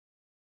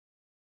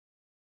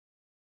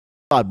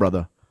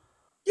brother.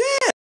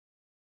 Yeah.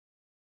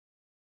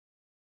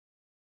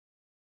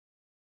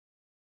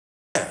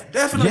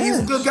 Definitely, he's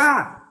a good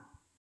guy.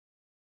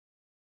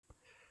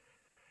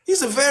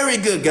 He's a very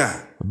good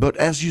guy. But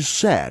as you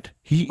said,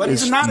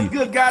 he's not a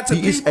good guy to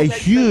he is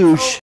people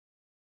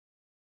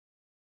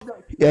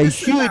a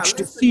huge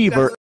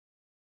deceiver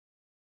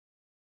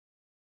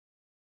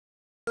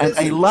and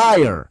a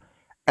liar.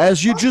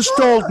 As you just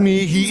told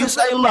me, he is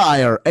a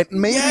liar, and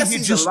maybe he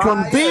just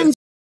convinced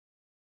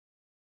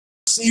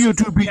you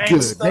to be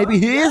good. Maybe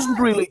he isn't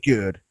really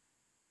good.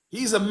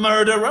 He's a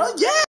murderer.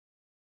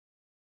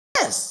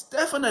 Yes,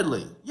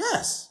 definitely.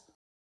 Yes.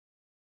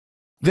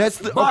 That's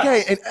the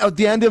okay. And at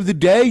the end of the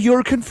day,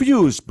 you're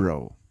confused,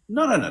 bro.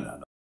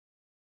 No.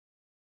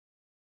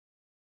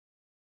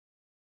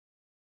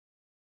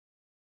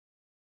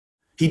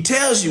 He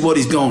tells you what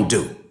he's gonna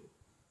do.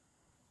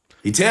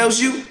 He tells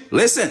you,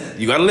 listen,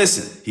 you gotta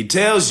listen. He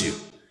tells you,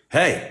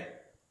 hey,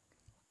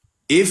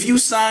 if you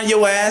sign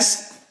your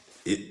ass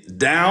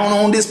down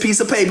on this piece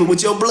of paper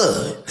with your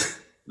blood,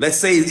 let's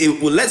say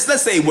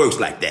it works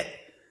like that.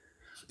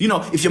 You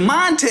know, if your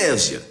mind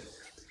tells you,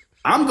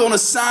 I'm gonna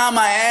sign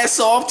my ass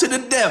off to the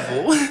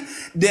devil,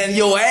 then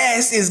your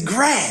ass is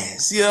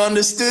grass. You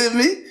understood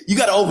me? You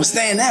gotta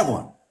understand that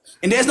one.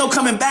 And there's no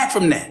coming back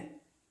from that.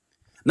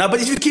 Now,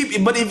 but if you keep the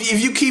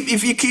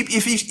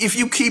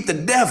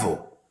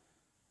devil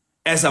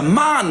as a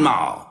man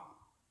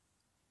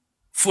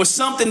for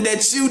something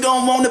that you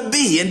don't want to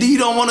be and you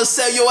don't want to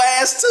sell your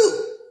ass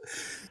to,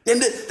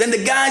 then the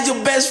guy's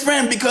your best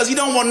friend because he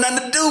don't want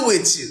nothing to do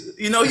with you.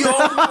 You know, he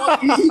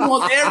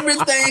wants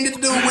everything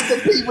to do with the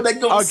people that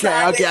go.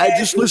 Okay. I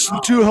just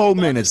listened 2 whole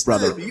minutes,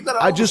 brother.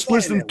 I just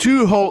listened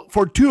 2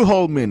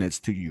 whole minutes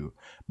to you.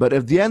 But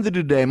at the end of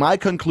the day, my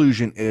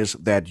conclusion is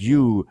that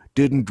you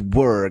didn't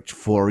work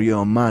for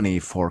your money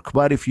for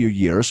quite a few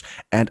years,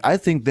 and I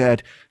think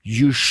that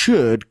you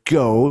should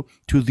go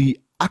to the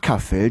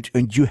Ackerfeld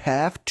and you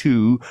have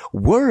to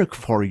work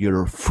for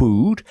your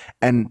food,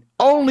 and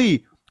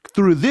only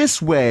through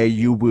this way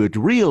you would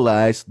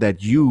realize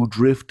that you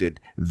drifted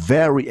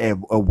far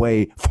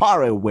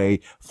away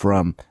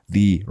from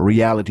the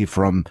reality,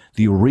 from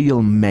the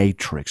real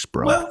matrix,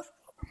 bro. Well,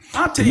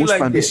 du musst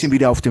mal ein bisschen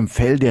wieder auf dem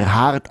Felde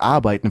hart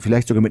arbeiten,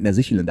 vielleicht sogar mit einer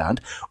Sichel in der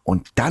Hand.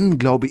 Und dann,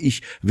 glaube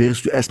ich,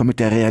 wirst du erstmal mit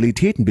der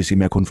Realität ein bisschen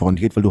mehr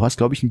konfrontiert, weil du hast,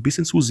 glaube ich, ein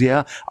bisschen zu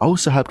sehr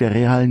außerhalb der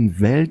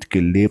realen Welt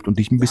gelebt und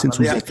dich ein bisschen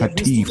zu sehr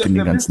vertieft in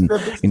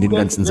den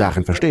ganzen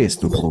Sachen.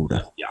 Verstehst du,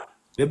 Bruder? Ja.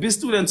 Wer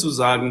bist du denn zu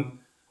sagen,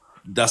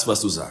 das,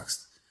 was du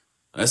sagst?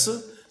 Weißt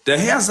du? Der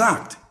Herr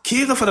sagt,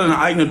 kehre vor deiner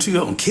eigenen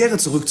Tür und kehre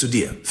zurück zu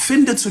dir.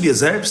 Finde zu dir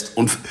selbst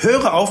und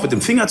höre auf, mit dem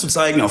Finger zu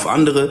zeigen auf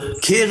andere.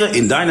 Kehre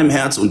in deinem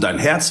Herz und dein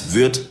Herz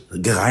wird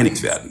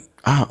gereinigt werden.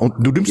 Ah, und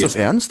du nimmst das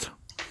ernst?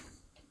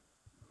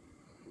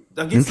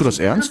 Nimmst du das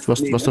ernst,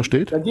 was da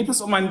steht? Da geht es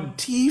um ein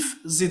tief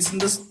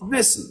sitzendes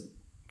Wissen.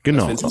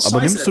 Genau,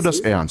 aber nimmst du das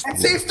ernst?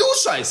 Erzählst du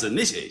Scheiße,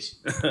 nicht ich.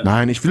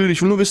 Nein, ich will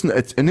nur wissen,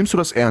 nimmst du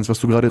das ernst,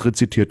 was du gerade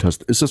rezitiert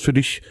hast? Ist das für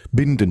dich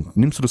bindend?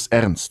 Nimmst du das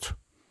ernst?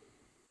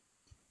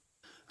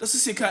 Das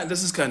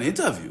ist kein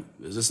Interview.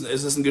 Es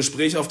ist ein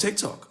Gespräch auf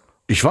TikTok.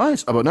 Ich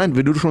weiß, aber nein,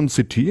 wenn du schon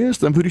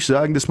zitierst, dann würde ich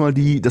sagen, dass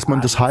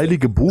man das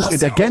heilige Buch in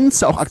der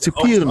Gänze auch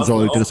akzeptieren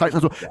sollte. Das heißt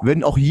also,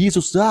 wenn auch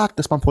Jesus sagt,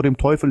 dass man vor dem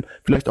Teufel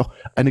vielleicht auch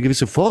eine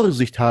gewisse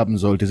Vorsicht haben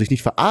sollte, sich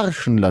nicht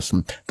verarschen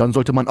lassen, dann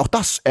sollte man auch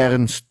das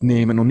ernst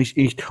nehmen und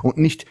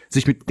nicht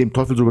sich mit dem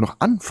Teufel sogar noch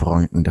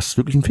anfreunden. Das ist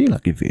wirklich ein Fehler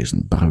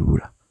gewesen,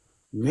 Bruder.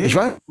 Nee. Ich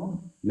weiß.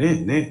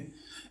 Nee.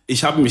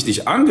 Ich habe mich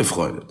nicht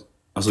angefreundet.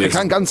 Also er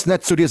kann ganz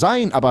nett zu dir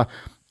sein, aber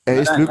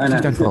er ist wirklich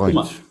nicht dein Freund.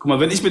 Guck mal,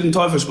 wenn ich mit dem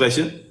Teufel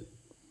spreche,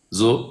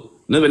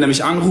 wenn er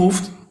mich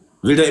anruft,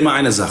 will der immer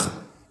eine Sache.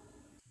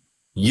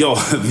 Jo,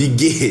 wie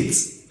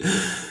geht's?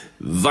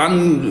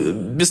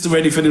 Wann bist du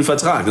ready für den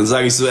Vertrag? Dann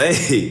sage ich so,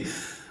 ey,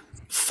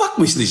 fuck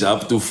mich nicht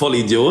ab, du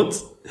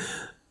Vollidiot.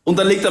 Und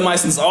dann legt er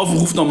meistens auf und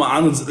ruft nochmal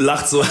an und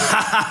lacht so,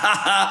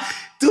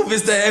 du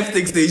bist der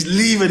Heftigste, ich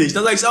liebe dich.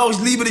 Dann sage ich auch, ich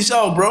liebe dich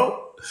auch, Bro.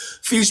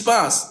 Viel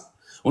Spaß.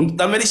 Und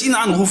dann, wenn ich ihn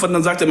anrufe,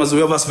 dann sagt er immer so,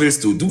 ja, was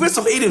willst du? Du willst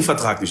doch eh den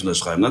Vertrag nicht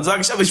unterschreiben. Dann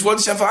sage ich, aber ich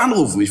wollte dich einfach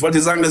anrufen. Ich wollte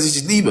dir sagen, dass ich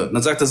dich liebe. Und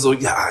dann sagt er so,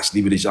 ja, ich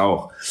liebe dich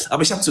auch.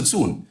 Aber ich habe zu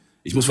tun.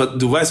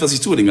 Du weißt, was ich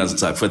tue den ganzen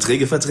Tag.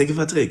 Verträge.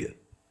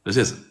 Verstehst du?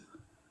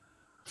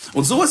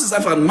 Und so ist es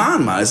einfach ein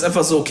Mahnmal. Es ist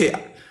einfach so, okay,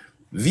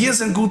 wir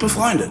sind gut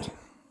befreundet.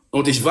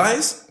 Und ich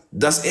weiß,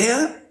 dass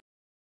er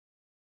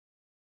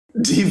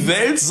die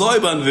Welt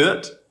säubern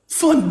wird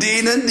von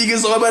denen, die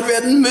gesäubert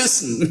werden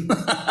müssen.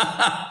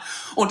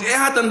 Und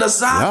er hat dann das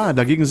Sagen. Ja,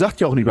 dagegen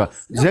sagt ja auch lieber,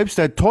 selbst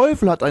der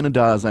Teufel hat eine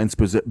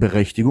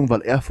Daseinsberechtigung,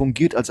 weil er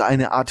fungiert als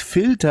eine Art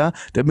Filter,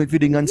 damit wir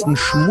den ganzen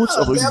Schmutz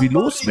auch irgendwie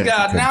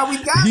loswerden können.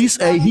 He's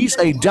a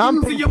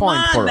dumping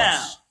point for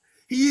us.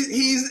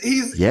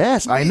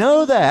 Yes, I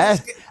know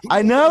that.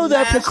 I know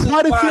that for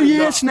quite a few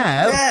years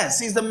now. Yes,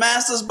 he's the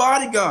master's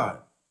bodyguard.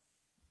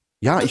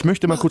 Ja, ich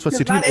möchte mal kurz was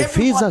zitieren.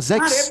 Epheser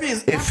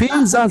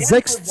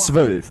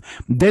 6,12.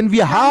 Denn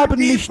wir haben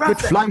nicht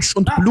mit Fleisch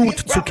und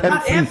Blut zu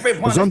kämpfen,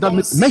 sondern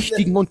mit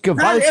Mächtigen und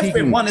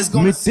Gewaltigen,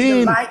 mit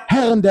den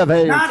Herren der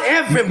Welt,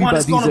 die über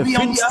diese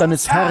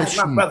Finsternis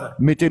herrschen,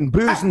 mit den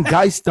bösen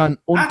Geistern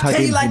unter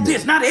dem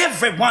Himmel. Not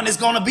everyone is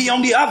going to be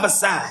on the other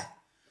side.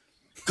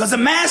 Because the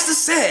master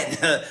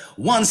said,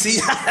 once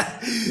he,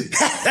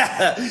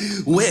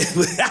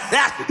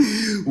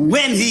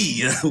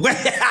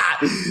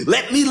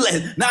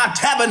 now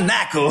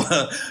tabernacle.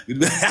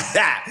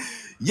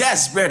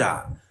 Yes,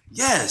 brother.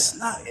 Yes.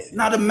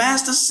 Now the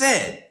master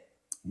said,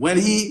 when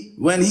he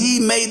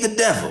made the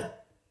devil,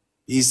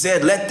 he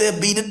said, let there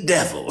be the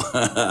devil.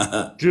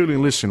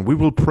 Julian, listen, we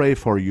will pray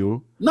for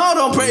you. No,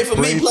 don't pray for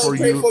me.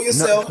 Pray for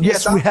yourself. No,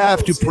 yes, we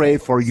have to pray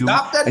for you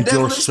and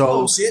your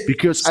soul,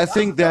 because I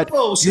think that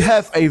you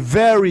have a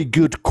very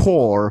good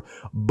core,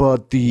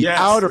 but the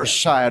outer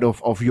side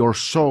of your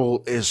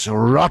soul is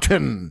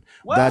rotten.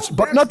 Well,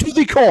 but not to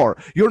the core.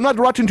 You're not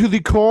rotten to the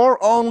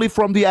core, only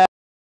from the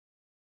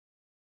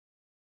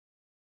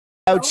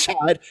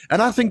outside.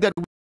 And I think that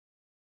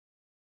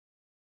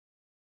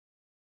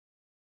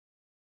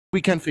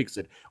we can fix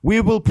it.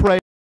 We will pray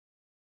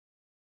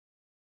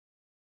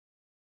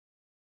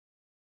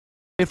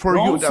for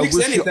you. I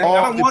wish you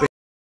all the best.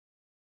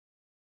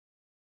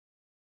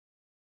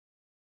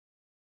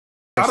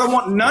 I don't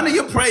want none of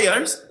your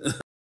prayers.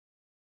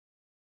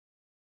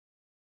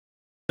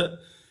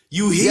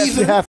 You heathen. Yes,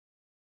 we have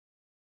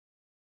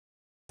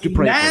to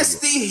pray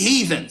nasty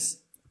heathens.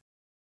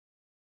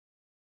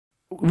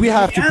 We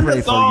have to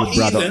pray for you,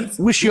 brother.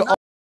 Wish you all.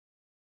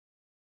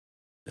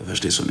 Der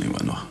versteht schon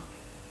irgendwann noch.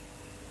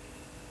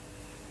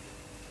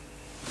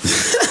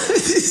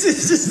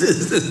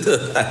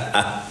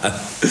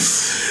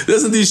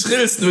 Das sind die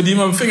Schrillsten, mit die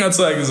man mit dem Finger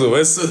zeigen, so,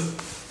 weißt du?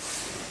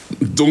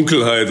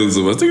 Dunkelheit und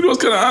sowas. Du hast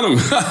keine Ahnung.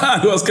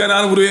 Du hast keine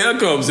Ahnung, wo du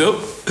herkommst, jo?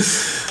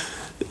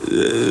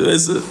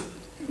 Weißt du?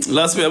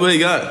 Lass mir, aber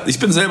egal. Ich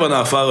bin selber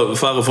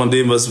Nachfahre von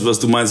dem, was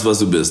du meinst, was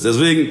du bist.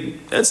 Deswegen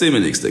erzähl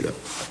mir nichts, Digga.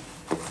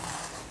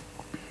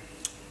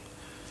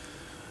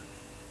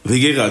 Wie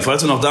Gerald,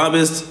 falls du noch da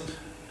bist,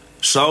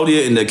 schau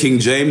dir in der King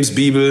James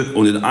Bibel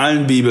und in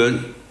allen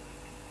Bibeln,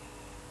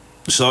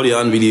 schau dir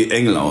an, wie die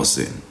Engel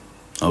aussehen.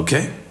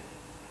 Okay?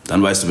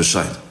 Dann weißt du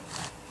Bescheid.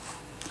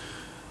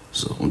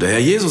 So, und der Herr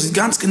Jesus sieht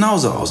ganz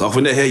genauso aus, auch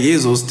wenn der Herr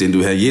Jesus, den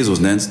du Herr Jesus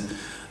nennst,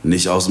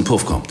 nicht aus dem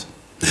Puff kommt.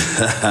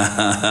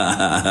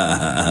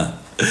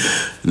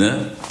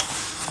 Ne?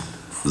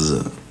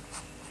 So.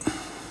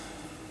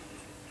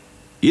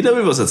 Jeder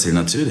will was erzählen,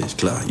 natürlich,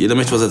 klar. Jeder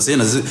möchte was erzählen,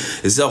 das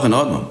ist ja auch in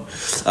Ordnung.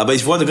 Aber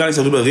ich wollte gar nicht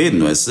darüber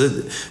reden, weißt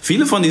du.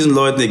 Viele von diesen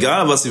Leuten,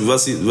 egal was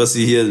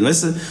sie hier,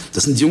 weißt du,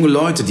 das sind junge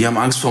Leute, die haben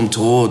Angst vorm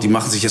Tod, die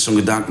machen sich jetzt schon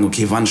Gedanken,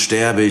 okay, wann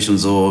sterbe ich und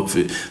so,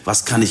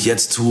 was kann ich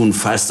jetzt tun,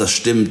 falls das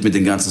stimmt mit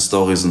den ganzen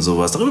Storys und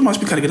sowas. Darüber mache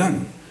ich mir keine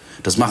Gedanken.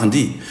 Das machen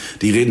die.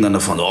 Die reden dann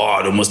davon,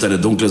 oh, du musst deine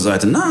dunkle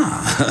Seite.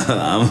 Na,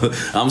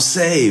 I'm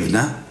saved,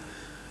 ne?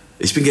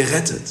 Ich bin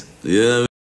gerettet. Ja.